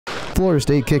Florida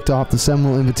State kicked off the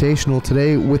Seminole Invitational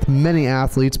today with many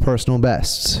athletes' personal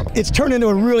bests. It's turned into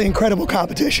a really incredible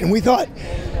competition. We thought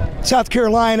South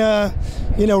Carolina,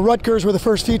 Rutgers were the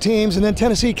first few teams, and then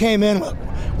Tennessee came in.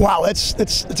 Wow, it's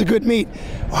a good meet.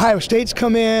 Ohio State's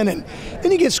come in, and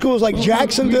then you get schools like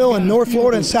Jacksonville and North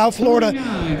Florida and South Florida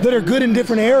that are good in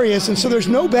different areas, and so there's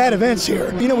no bad events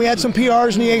here. We had some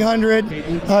PRs in the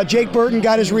 800. Jake Burton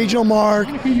got his regional mark.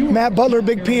 Matt Butler,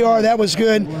 big PR, that was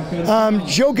good.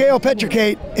 Joe Gale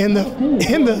Petricate in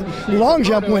the long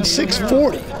jump went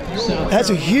 640. That's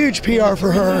a huge PR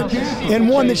for her, and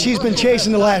one that she's been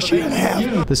chasing the last year and a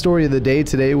half. The story of the day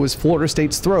today was Florida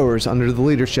State's throwers under the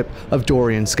leadership of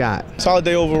Dorian Scott. Solid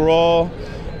day overall.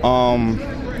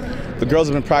 The girls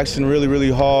have been practicing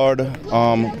really hard.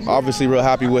 Obviously real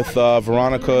happy with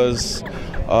Veronica's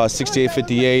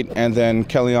 68-58 and then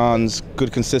Kellyanne's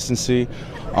good consistency.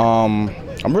 I'm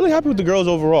really happy with the girls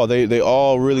overall. They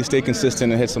all really stay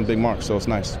consistent and hit some big marks, so it's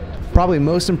nice. Probably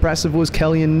most impressive was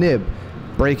Kellyanne Knibb,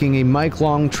 breaking a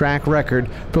Mike-long track record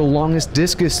for the longest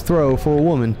discus throw for a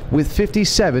woman with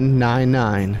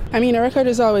 57.99. I mean, a record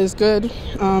is always good.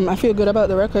 I feel good about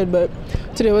the record, but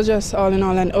today was just all in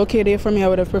all an okay day for me. I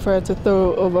would have preferred to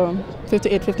throw over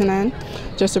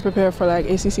 58.59 just to prepare for like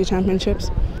ACC championships.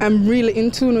 I'm really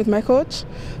in tune with my coach,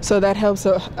 so that helps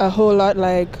a whole lot.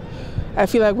 Like, I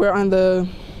feel like we're on the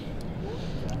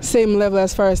same level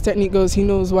as far as technique goes. He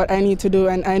knows what I need to do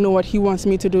and I know what he wants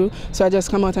me to do, so I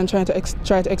just come out and try to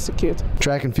execute.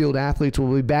 Track and field athletes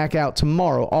will be back out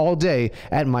tomorrow all day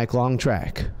at Mike Long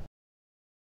Track.